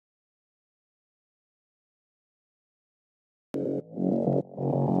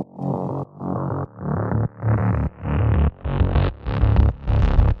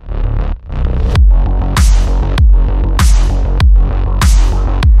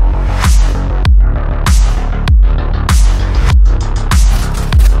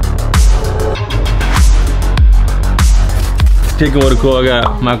Kicking with a cool. I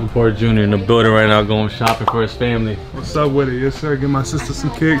got Michael Porter Jr. in the building right now, going shopping for his family. What's up with it? Yes, sir. Give my sister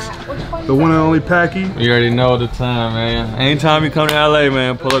some kicks. The one and only Packy. You already know the time, man. Anytime you come to LA,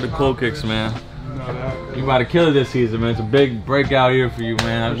 man, pull up the CoolKicks, man. You about to kill it this season, man. It's a big breakout year for you,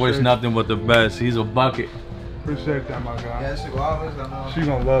 man. I wish nothing but the best. He's a bucket. Appreciate that, my guy. Yeah, she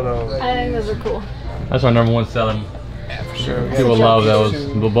gonna love those. I think those are cool. That's our #1 selling. Yeah, for sure. People love those.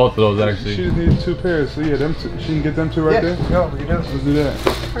 Well, both of those actually. She just needs 2 pairs, so yeah, them two. She can get them 2 right there. Yeah, we can do. Let's do that.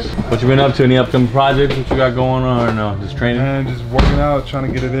 What you been up to? Any upcoming projects? What you got going on or no? Just training? Man, just working out, trying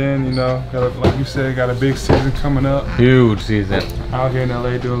to get it in. You know, like you said, got a big season coming up. Huge season. Out here in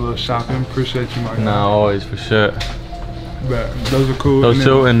LA doing a little shopping. Appreciate you, my guy. Nah, always for sure. But those are cool. Those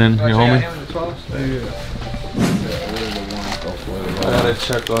 2, and then your homie. Yeah. I gotta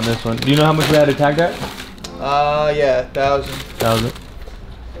check on this one. Do you know how much we had to tag that? Yeah, 1,000. 1,000.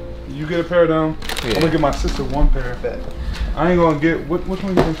 You get a pair down. Yeah. I'm gonna get my sister 1 pair. I ain't gonna get which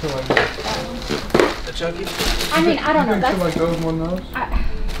one you think feel like that? The chunky? I mean, I don't know. That's like those more than those.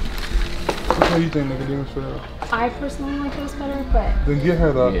 Which one you think Nicodemus for that? I personally like those better, but then get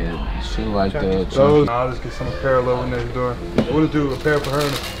her the. Yeah, she like the those. I'll just get some parallel next door. We'll just do a pair for her,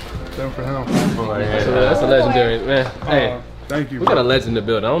 then for him. That's a legendary man. Hey, thank you. We got a legend in the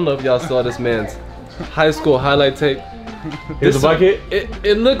building. I don't know if y'all saw this man's high school highlight tape. Here's a bucket.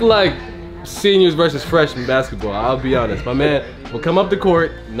 It looked like seniors versus freshmen basketball. I'll be honest. My man will come up the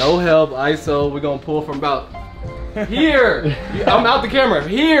court, no help, ISO. We're gonna pull from about here. I'm out the camera.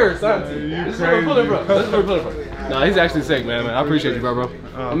 Here, son. This is where we're pulling from. This is where we're pulling from. Nah, he's actually sick, man. I appreciate you, bro.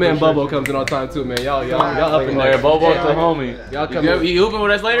 My man Bobo comes in all the time too, man. Y'all up in there. Bobo's the homie. Y'all come. You hooping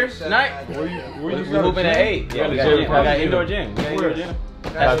with us later tonight? We hooping at 8. Yeah, I got indoor gym.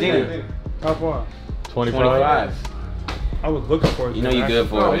 That's it. How far? 25. I was looking for it. You know you good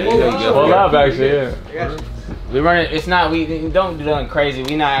for it. Full up actually, yeah. We running. It's not. We don't do nothing crazy.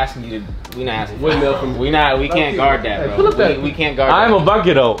 We not asking you to. We not asking. Windmill from. We can't guard that, bro. We can't guard. I'm a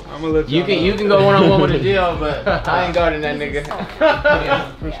bucket though. I'm gonna let you can go 1-on-1 with a deal, but I ain't guarding that nigga.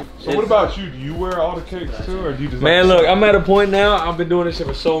 So what about you? Do you wear all the kicks too, or do you just? Man, look, I'm at a point now. I've been doing this shit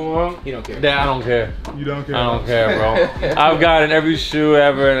for so long. You don't care. That I don't care. You don't care. I don't care, bro. I've gotten every shoe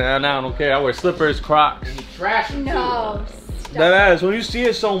ever, and I don't care. I wear slippers, Crocs. Trash. no. That ass. When you see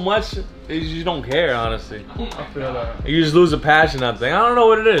it so much, you don't care, honestly. I feel that. You just lose the passion, I think. I don't know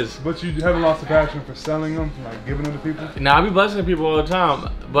what it is. But you haven't lost the passion for selling them, like giving them to people? Nah, I be blessing people all the time.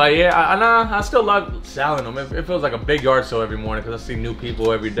 But yeah, I still love selling them. It feels like a big yard sale every morning because I see new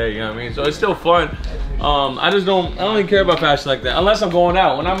people every day, you know what I mean? So it's still fun. I don't even care about fashion like that. Unless I'm going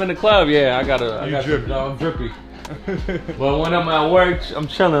out. When I'm in the club, yeah, I'm drippy. But when I'm at work, I'm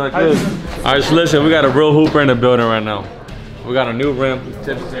chilling like this. All right, so listen, we got a real hooper in the building right now. We got a new rim,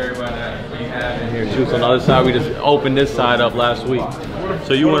 tips to everybody that we have in here. Shoots on the other side. We just opened this side up last week.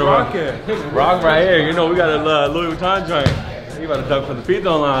 So you want to rock right here? You know we got a Louis Vuitton joint. You about to duck from the free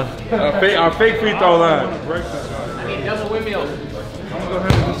throw line. Our fake free throw line. I need double windmills. I'm gonna go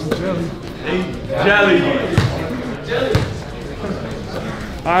ahead and get some jelly. Jelly.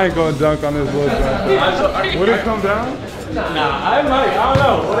 I ain't gonna dunk on this little joint. Would it come down? Nah, I don't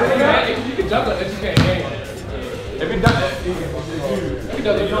know. What is that? You can jump on it. You can't. If it does, This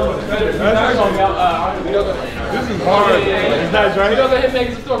is hard. It's nice, right? You don't let him make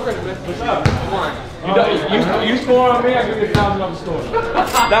his store credit, man. What's up? You score on me, I give you $1,000 off the store.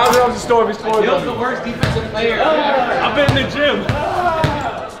 $1,000 off the store if he scores on me. Bill's the worst defensive player. I've been in the gym.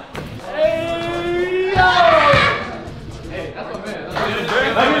 Hey, yo! Hey, that's my man.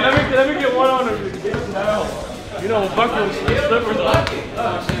 Let me get one on him. You know, buckles, slippers.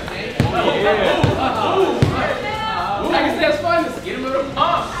 I can say that's fun. Just get him a little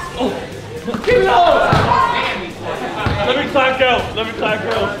pump. Get it on! Let me clock out.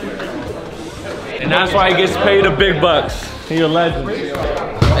 And that's why he gets paid the big bucks. He's a legend.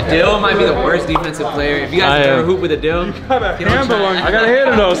 Adil might be the worst defensive player. If you guys ever hoop with Adil, You got a handle on you. I got a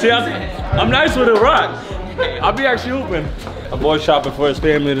handle though. See, I'm nice with a rock. I'll be actually hooping. My boy shopping for his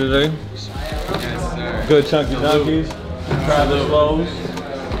family today. Yes, sir. Good chunky junkies. Travis Lowe's.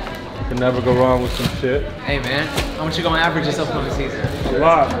 Can never go wrong with some shit. Hey man, how much you gonna average this upcoming season? A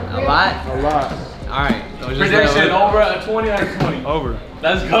lot. A lot? A lot. Alright. Prediction over a 20 out of 20. Over.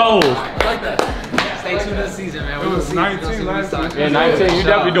 Let's go. I like that. Stay tuned to the season, man. It was 19 last time. Yeah, 19. You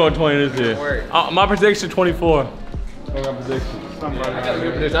definitely doing 20 this year. My prediction 24. I got prediction. I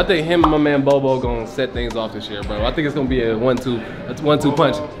think him and my man Bobo gonna set things off this year, bro. I think it's gonna be a 1-2. That's 1-2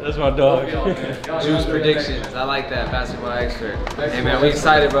 punch. That's my dog. Juice predictions. I like that. Basketball expert. Hey man, we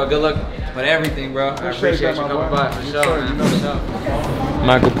excited, bro. Good luck with everything, bro. I appreciate you coming by for sure, man. For sure.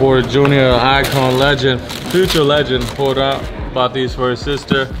 Michael Porter Jr., icon legend, future legend, pulled out. Bought these for his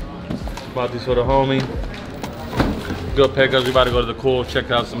sister. Bought these for the homie. Good pickups. We about to go to the Cool,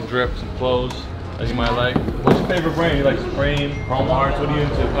 check out some drip, some clothes that you might like. What's your favorite brand? You like Supreme, Chrome Hearts? What are you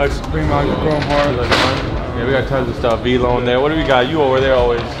into? Like Supreme, like Chrome Hearts. Like yeah, we got tons of stuff. Velo in there. What do we got? You over there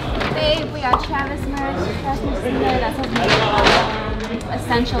always. Babe, we got Travis merch, Christmas in there, that's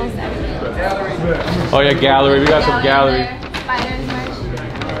essentials, everything. Oh yeah, gallery. We got some gallery. Spiders merch.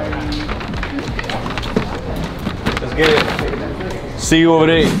 Let's get it. See you over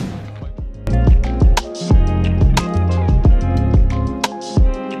there.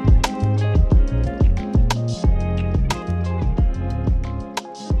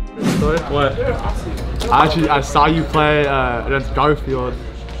 What? I saw you play against Garfield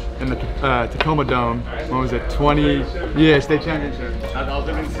in the Tacoma Dome. When was it? 20 state championship. I was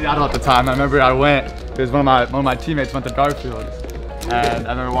living in Seattle at the time. I remember I went because one of my teammates went to Garfield, and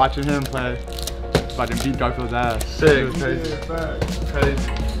I remember watching him play. Fucking beat Garfield's ass. Sick. It was crazy. Crazy.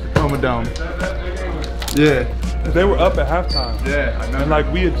 Tacoma Dome. Yeah. They were up at halftime. Yeah, I know. And like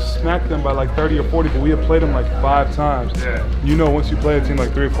we had smacked them by like 30 or 40, but we had played them like 5 times. Yeah. You know, once you play a team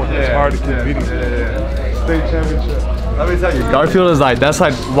like 3 or 4 times, it's hard to keep beating them. Yeah. State championship. Let me tell you, Garfield is like, that's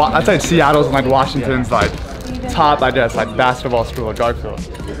like Seattle's and like Washington's like top, I guess, like basketball school, Garfield.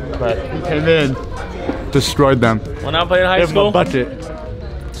 But he came in, destroyed them. When I played in high Gave him a school,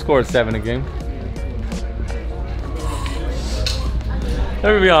 bucket. scored 7 a game.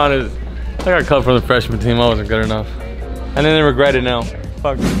 Let me be honest, I got cut from the freshman team. I wasn't good enough, and then they regret it now.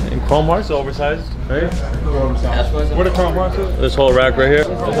 Fuck. And Chrome Hearts oversized, right? What are Chrome Hearts? This whole rack right here.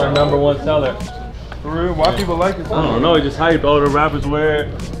 That's our #1 seller. For real? Why people like it? I don't know. He just hype. All the rappers wear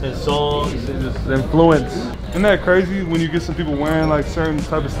it, and songs, and just influence. Isn't that crazy when you get some people wearing like certain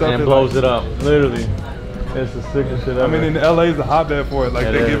type of stuff? And it blows it up, literally. It's the sickest shit ever. I mean, in LA is a hotbed for it. Like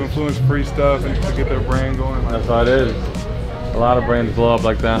Yeah, they it give is. influence-free stuff and to get their brand going. Like, That's how it is. A lot of brands blow up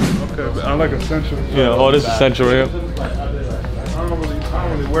like that. okay, but I like Essential. Yeah. Oh, this is Essential right here. I don't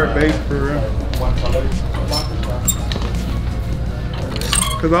really wear base for real.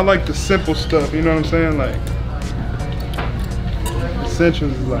 Cause I like the simple stuff. You know what I'm saying? Like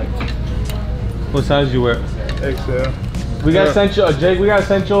Essentials is like What size you wear? XL. We got Yeah. Essential, Jake. We got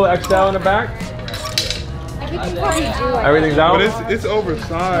Essential XL in the back. Everything's already due. Everything's out. But it's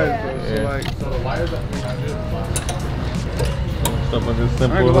oversized. Though, so Yeah. like, Stuff like this, I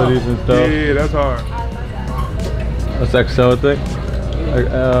simple ain't gonna lie. hoodies and stuff. Yeah, that's hard. That's XL, I think.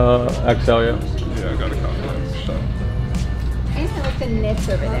 XL, yeah. Yeah, I got a copy. I used to like the knits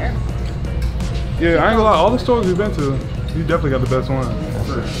over there. Yeah, I ain't gonna lie. All the stores we've been to, you definitely got the best one.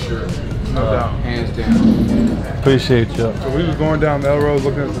 For sure. No doubt. Hands down. Appreciate you. So we was going down Melrose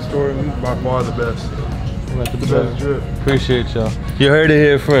looking at the store, and he's by far the best. The best drip. Appreciate y'all. You heard it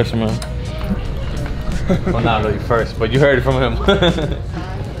here first, man. Well, not really first, but you heard it from him.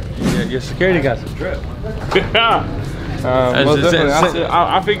 Yeah, your security got some drip. Most definitely.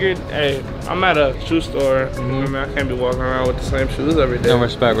 I figured, hey, I'm at a shoe store. I mean, I can't be walking around with the same shoes every day. No,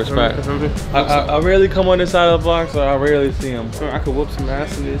 respect. I rarely come on this side of the block, so I rarely see him. I could whoop some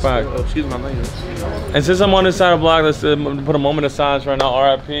ass in this. Right. Oh, excuse my language. And since I'm on this side of the block, let's put a moment of silence right now.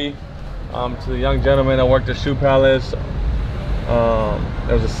 RIP to the young gentleman that worked at Shoe Palace.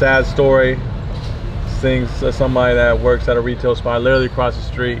 There was a sad story. Things somebody that works at a retail spot literally across the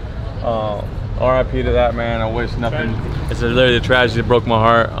street. RIP to that man. I wish nothing. It's literally a tragedy that broke my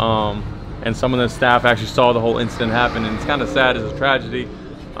heart. And some of the staff actually saw the whole incident happen, and it's kind of sad. It's a tragedy.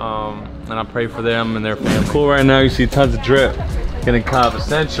 And I pray for them and their family. Cool. Right now, you see tons of drip. Getting Cobb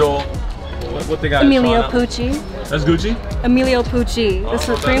Essential. What they got? Emilio Pucci. That's Gucci. Emilio Pucci. The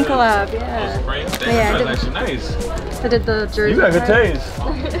Supreme collab. Yeah. Supreme. Yeah, That's actually nice. I did the jersey. You got good part. taste.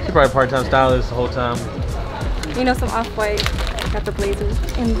 You're probably part-time stylist the whole time. You know, some off-white. Got the blazers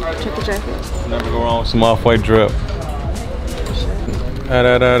and check the jacket. Never go wrong with some off-white drip.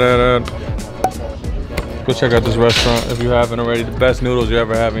 Go check out this restaurant if you haven't already. The best noodles you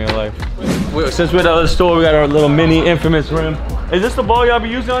ever have in your life. Since we're at the other store, we got our little mini infamous rim. Is this the ball y'all be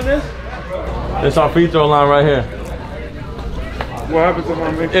using on this? This our free throw line right here. What happens if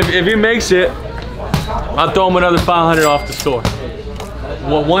I make If he makes it, I'll throw him another 500 off the store.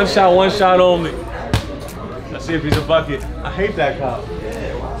 Well, one shot only. Let's see if he's a bucket. I hate that cop.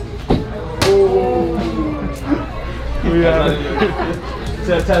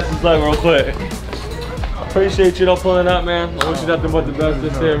 Test his leg real quick. Appreciate you pulling up, man. I wish you nothing but the best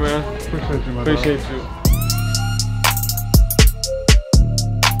this year, man. Appreciate you, my dog. Appreciate you.